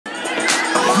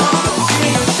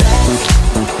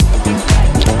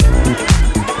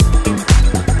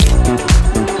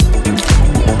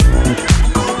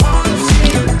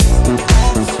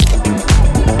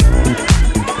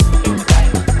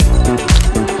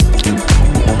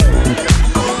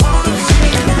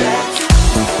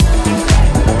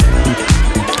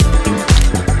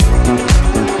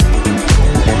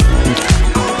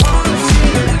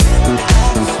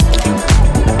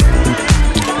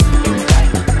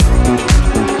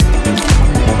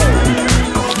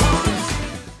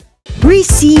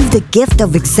Receive the gift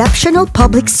of exceptional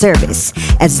public service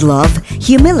as love,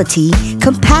 humility,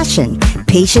 compassion,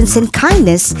 patience, and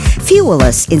kindness fuel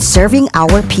us in serving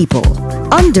our people.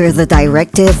 Under the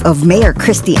directive of Mayor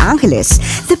Cristy,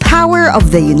 the power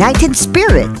of the united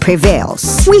spirit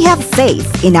prevails. We have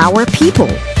faith in our people.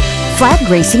 Flag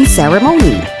raising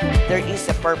ceremony. There is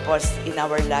a purpose in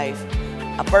our life.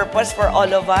 A purpose for all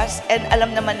of us, and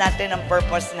alam naman natin ang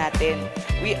purpose natin.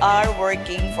 We are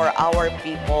working for our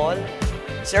people,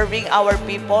 serving our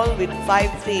people with 5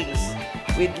 things.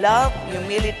 With love,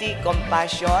 humility,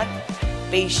 compassion,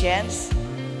 patience,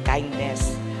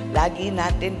 kindness. Lagi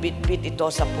natin bitbit ito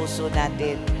sa puso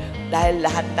natin dahil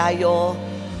lahat tayo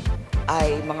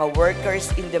ay mga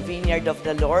workers in the vineyard of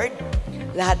the Lord.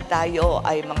 Lahat tayo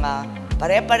ay mga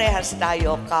pare-parehas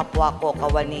tayo, kapwa ko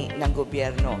kawani ng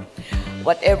gobyerno.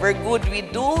 Whatever good we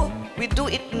do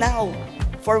it now,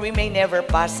 for we may never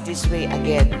pass this way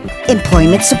again.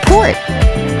 Employment support.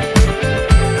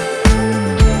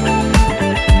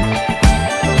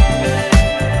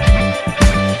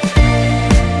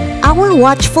 Our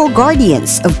watchful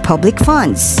guardians of public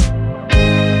funds.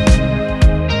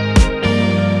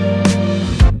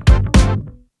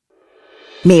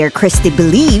 Mayor Cristy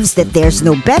believes that there's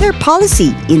no better policy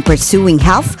in pursuing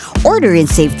health, order, and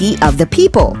safety of the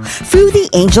people through the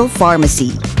Angel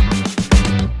Pharmacy.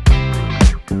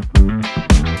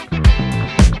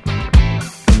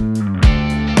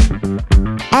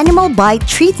 Animal Bite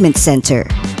Treatment Center.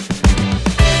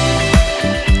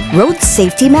 Road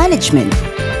Safety Management.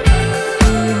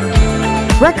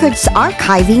 Records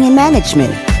Archiving and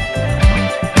Management.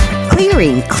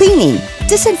 Clearing, Cleaning,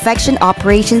 Disinfection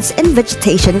Operations and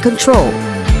Vegetation Control.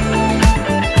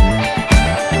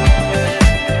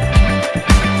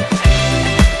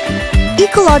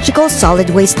 Ecological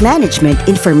Solid Waste Management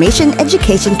Information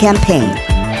Education Campaign.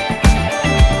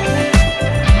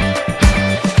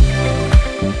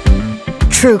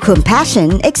 True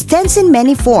compassion extends in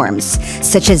many forms,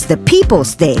 such as the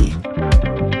People's Day.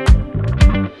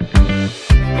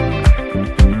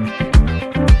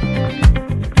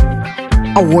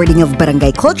 Awarding of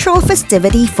Barangay Cultural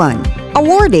Festivity Fund.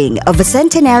 Awarding of a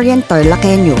Centenarian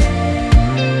Tarlacenyo.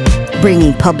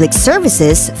 Bringing public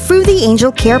services through the Angel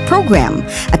Care Program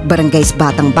at Barangays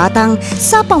Batang-Batang,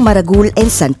 Sapang Maragul, and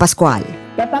San Pascual.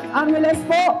 Tatak Angeles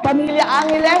po, Pamilya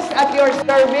Angeles at your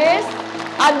service.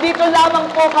 Andito lamang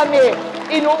po kami,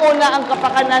 inuuna ang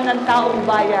kapakanan ng taong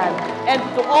bayan. And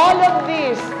to all of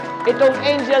this, itong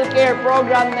Angel Care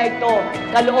Program na ito,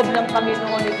 kaloob ng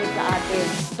Panginoon ito sa atin.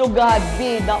 To God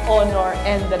be the honor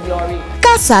and the glory.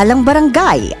 Kasalang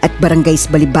Barangay at Barangays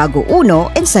Balibago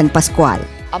 1 and San Pascual.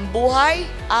 Ang buhay,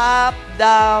 up,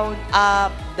 down,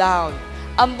 up, down.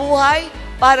 Ang buhay,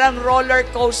 parang roller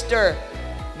coaster.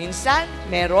 Minsan,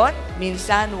 meron,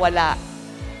 minsan wala.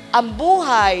 Ang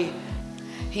buhay,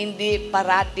 hindi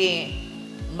parati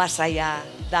masaya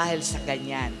dahil sa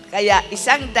ganyan. Kaya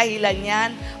isang dahilan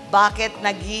yan, bakit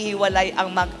naghihiwalay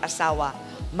ang mag-asawa.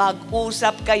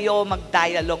 Mag-usap kayo,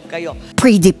 mag-dialogue kayo.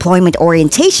 Pre-deployment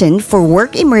orientation for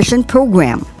work immersion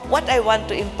program. What I want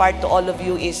to impart to all of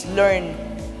you is learn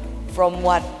from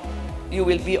what you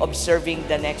will be observing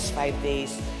the next 5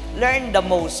 days. Learn the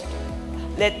most.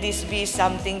 Let this be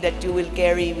something that you will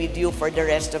carry with you for the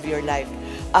rest of your life.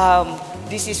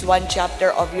 This is one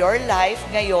chapter of your life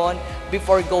ngayon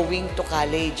before going to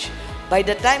college. By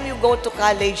the time you go to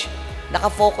college,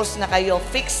 nakafocus na kayo,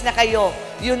 fix na kayo,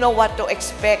 you know what to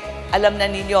expect, alam na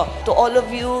ninyo. To all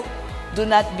of you, do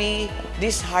not be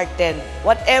disheartened.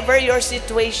 Whatever your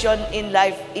situation in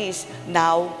life is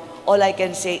now, all I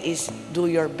can say is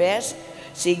do your best,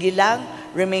 sige lang,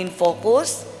 remain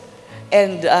focused,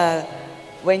 and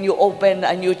when you open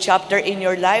a new chapter in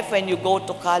your life, when you go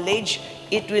to college,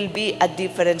 it will be a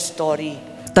different story.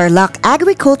 Tarlac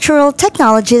Agricultural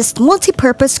Technologist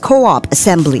Multipurpose Co-op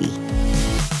Assembly.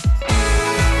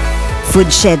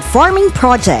 Foodshed Farming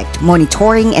Project,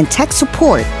 Monitoring and Tech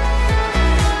Support.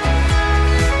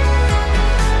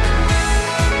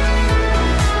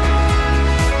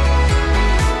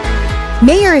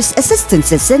 Mayor's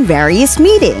Assistances in various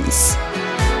meetings.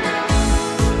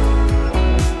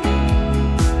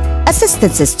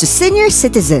 Assistances to senior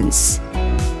citizens.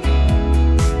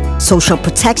 Social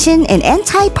protection and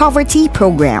anti-poverty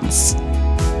programs.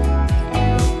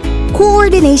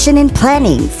 Coordination and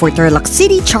planning for Tarlac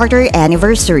City Charter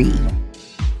Anniversary.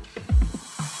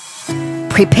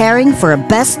 Preparing for a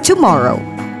best tomorrow.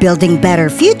 Building better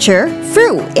future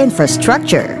through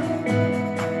infrastructure.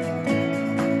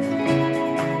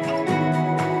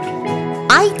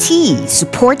 IT,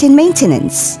 support and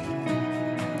maintenance.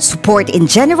 Support in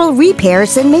general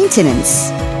repairs and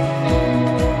maintenance.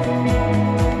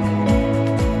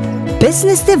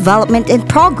 Business Development in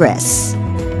Progress.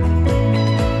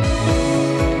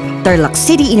 Tarlac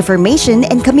City Information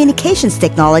and Communications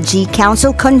Technology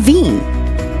Council convene.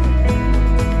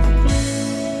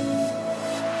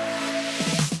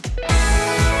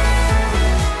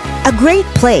 A great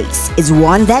place is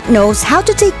one that knows how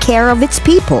to take care of its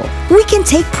people. We can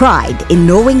take pride in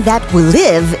knowing that we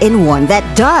live in one that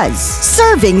does,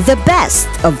 serving the best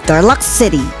of Tarlac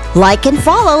City. Like and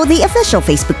follow the official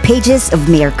Facebook pages of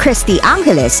Mayor Cristy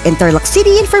and Tarlac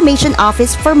City Information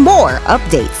Office for more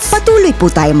updates. Patuloy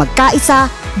po tayo magkaisa,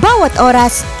 bawat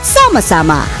oras,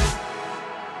 sama-sama.